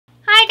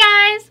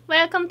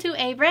welcome to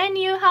a brand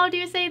new How Do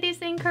You Say This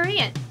in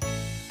Korean?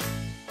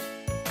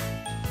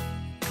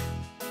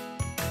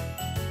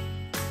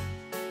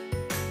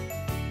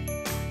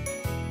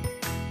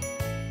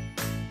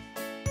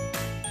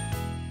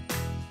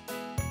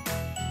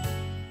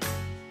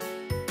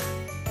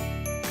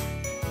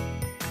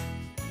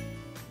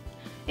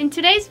 In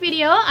today's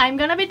video, I'm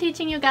gonna be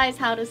teaching you guys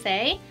how to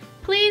say,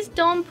 please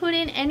don't put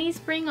in any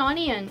spring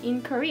onion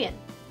in Korean.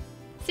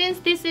 Since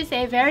this is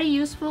a very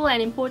useful and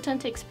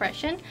important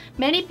expression,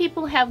 many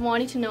people have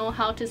wanted to know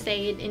how to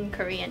say it in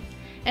Korean.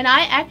 And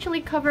I actually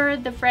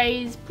covered the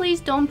phrase,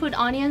 please don't put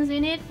onions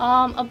in it,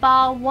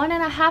 about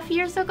 1.5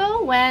 years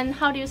ago when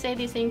How Do You Say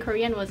This in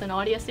Korean was an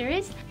audio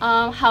series.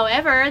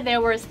 However,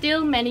 there were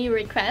still many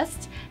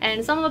requests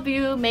and some of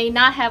you may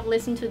not have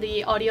listened to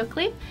the audio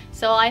clip,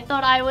 so I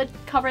thought I would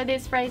cover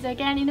this phrase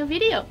again in a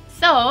video.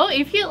 So,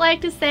 if you'd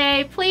like to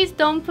say, please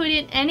don't put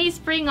in any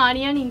spring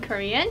onion in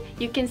Korean,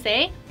 you can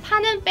say,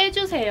 파는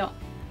빼주세요.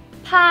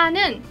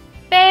 파는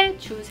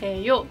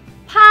빼주세요.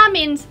 파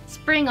means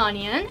spring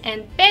onion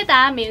and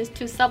빼다 means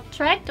to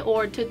subtract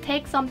or to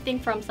take something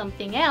from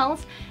something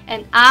else,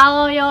 and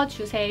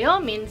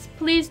알려주세요 means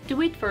please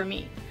do it for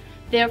me.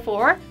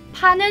 Therefore,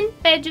 파는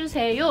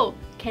빼주세요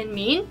can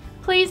mean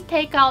please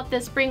take out the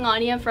spring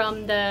onion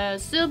from the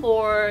soup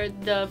or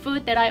the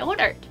food that I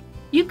ordered.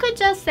 You could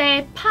just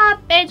say 파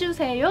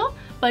빼주세요,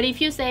 but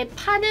if you say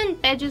파는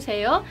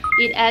빼주세요,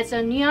 it adds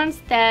a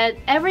nuance that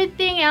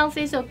everything else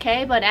is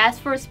okay, but as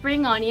for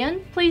spring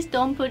onion, please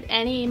don't put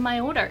any in my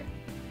order.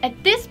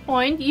 At this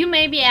point, you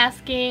may be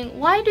asking,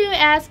 why do you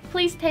ask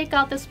please take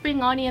out the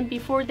spring onion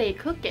before they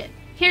cook it?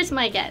 Here's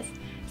my guess.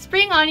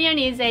 Spring onion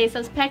is a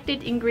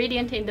suspected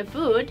ingredient in the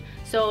food,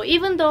 so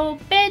even though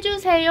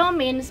빼주세요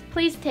means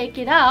please take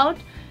it out,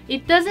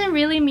 it doesn't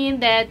really mean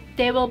that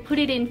they will put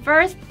it in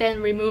first,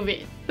 then remove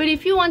it. But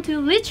if you want to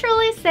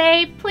literally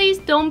say, please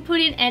don't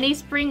put in any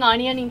spring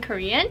onion in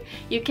Korean,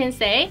 you can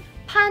say,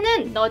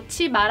 파는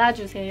넣지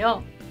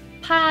말아주세요.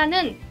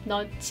 파는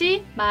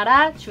넣지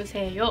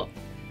말아주세요.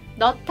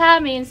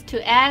 넣다 means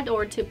to add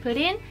or to put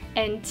in,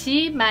 and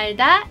지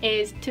말다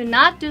is to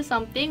not do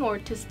something or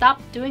to stop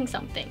doing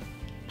something.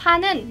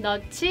 파는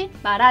넣지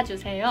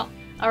말아주세요.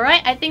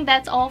 Alright, I think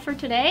that's all for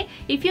today.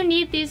 If you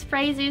need these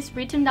phrases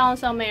written down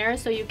somewhere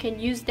so you can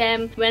use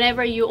them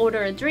whenever you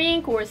order a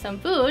drink or some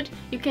food,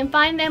 you can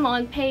find them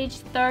on page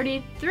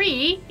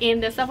 33 in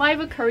the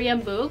Survival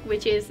Korean book,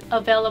 which is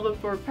available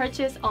for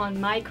purchase on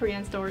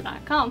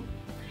mykoreanstore.com.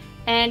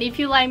 And if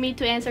you'd like me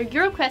to answer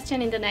your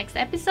question in the next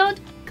episode,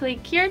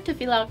 click here to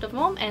fill out the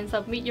form and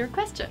submit your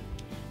question.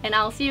 And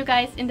I'll see you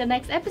guys in the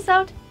next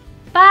episode.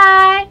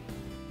 Bye!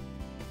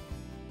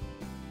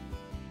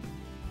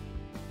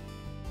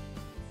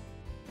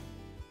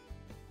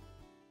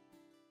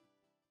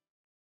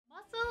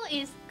 Muscle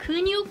is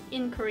근육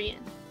in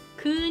Korean.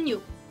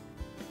 근육.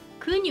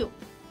 근육.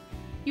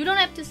 You don't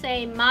have to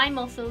say my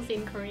muscles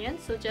in Korean,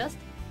 so just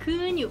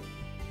근육.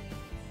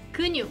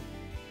 근육.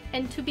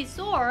 And to be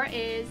sore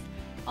is,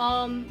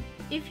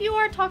 if you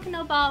are talking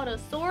about a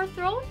sore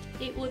throat,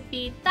 it would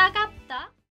be 따갑